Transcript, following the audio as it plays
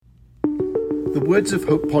The Words of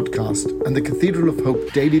Hope podcast and the Cathedral of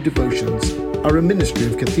Hope daily devotions are a ministry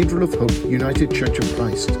of Cathedral of Hope United Church of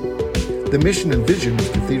Christ. The mission and vision of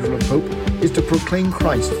Cathedral of Hope is to proclaim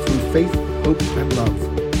Christ through faith, hope and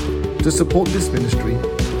love. To support this ministry,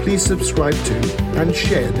 please subscribe to and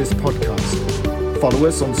share this podcast. Follow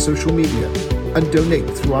us on social media and donate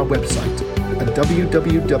through our website at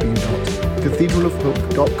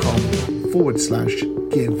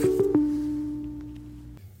www.cathedralofhope.com/give.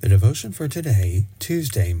 The devotion for today,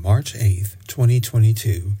 Tuesday, March 8th,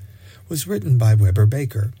 2022, was written by Weber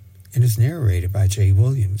Baker and is narrated by Jay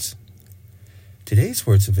Williams. Today's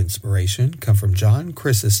words of inspiration come from John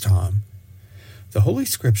Chrysostom. The Holy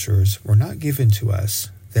Scriptures were not given to us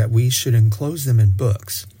that we should enclose them in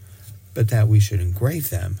books, but that we should engrave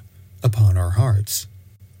them upon our hearts.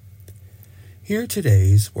 Hear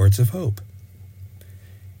today's words of hope.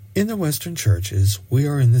 In the Western churches, we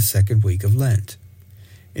are in the second week of Lent.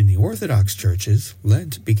 In the Orthodox churches,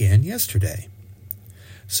 Lent began yesterday.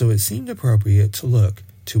 So it seemed appropriate to look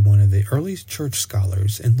to one of the early church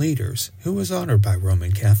scholars and leaders who was honored by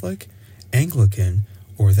Roman Catholic, Anglican,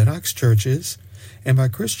 Orthodox churches, and by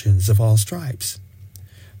Christians of all stripes.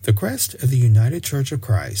 The crest of the United Church of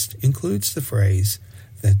Christ includes the phrase,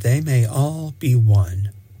 that they may all be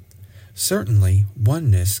one. Certainly,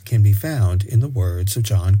 oneness can be found in the words of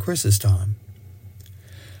John Chrysostom.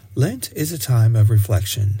 Lent is a time of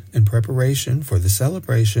reflection and preparation for the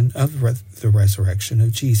celebration of the resurrection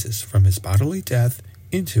of Jesus from his bodily death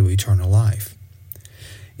into eternal life.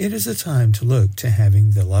 It is a time to look to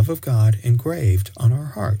having the love of God engraved on our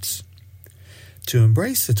hearts, to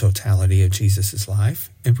embrace the totality of Jesus' life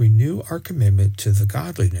and renew our commitment to the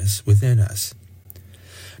godliness within us.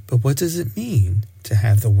 But what does it mean to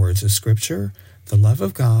have the words of Scripture, the love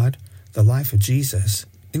of God, the life of Jesus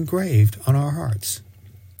engraved on our hearts?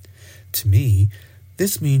 To me,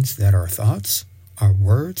 this means that our thoughts, our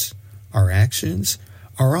words, our actions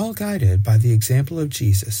are all guided by the example of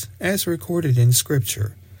Jesus as recorded in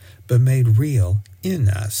Scripture, but made real in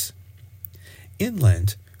us. In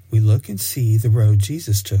Lent, we look and see the road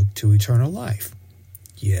Jesus took to eternal life.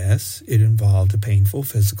 Yes, it involved a painful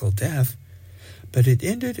physical death, but it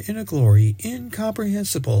ended in a glory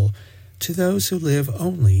incomprehensible to those who live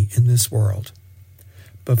only in this world.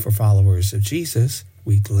 But for followers of Jesus,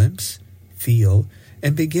 we glimpse, feel,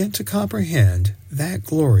 and begin to comprehend that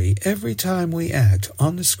glory every time we act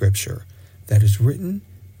on the Scripture that is written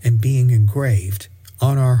and being engraved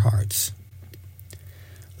on our hearts.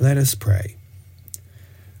 Let us pray.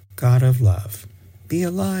 God of love, be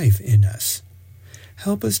alive in us.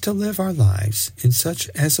 Help us to live our lives in such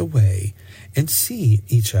as a way and see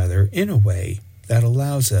each other in a way that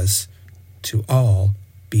allows us to all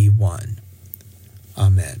be one.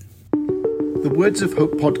 Amen. The Words of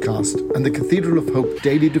Hope podcast and the Cathedral of Hope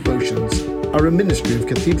daily devotions are a ministry of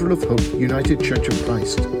Cathedral of Hope United Church of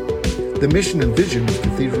Christ. The mission and vision of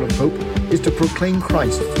Cathedral of Hope is to proclaim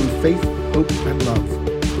Christ through faith, hope and love.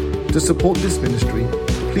 To support this ministry,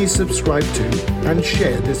 please subscribe to and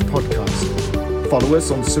share this podcast. Follow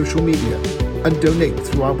us on social media and donate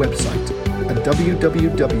through our website at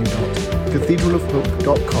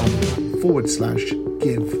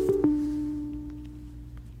www.cathedralofhope.com/give.